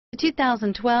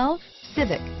2012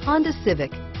 Civic, Honda Civic.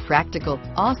 Practical,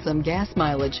 awesome gas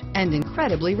mileage, and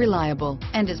incredibly reliable,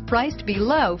 and is priced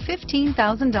below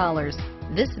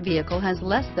 $15,000. This vehicle has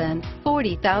less than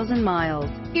 40,000 miles.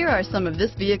 Here are some of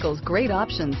this vehicle's great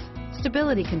options: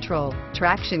 stability control,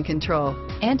 traction control,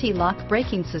 anti-lock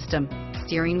braking system,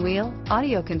 steering wheel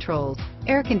audio controls,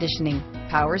 air conditioning,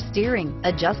 power steering,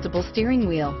 adjustable steering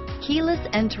wheel, keyless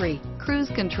entry, cruise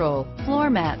control, floor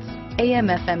mats,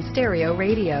 AM/FM stereo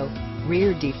radio,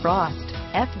 rear defrost,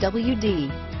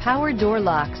 FWD, power door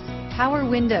locks, power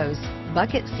windows,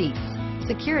 bucket seats,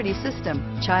 security system,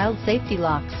 child safety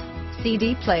locks,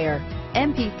 CD player,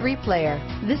 MP3 player.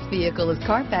 This vehicle is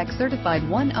Carfax certified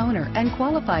one owner and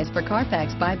qualifies for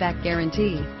Carfax buyback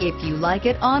guarantee. If you like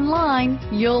it online,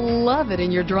 you'll love it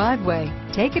in your driveway.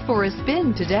 Take it for a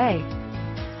spin today.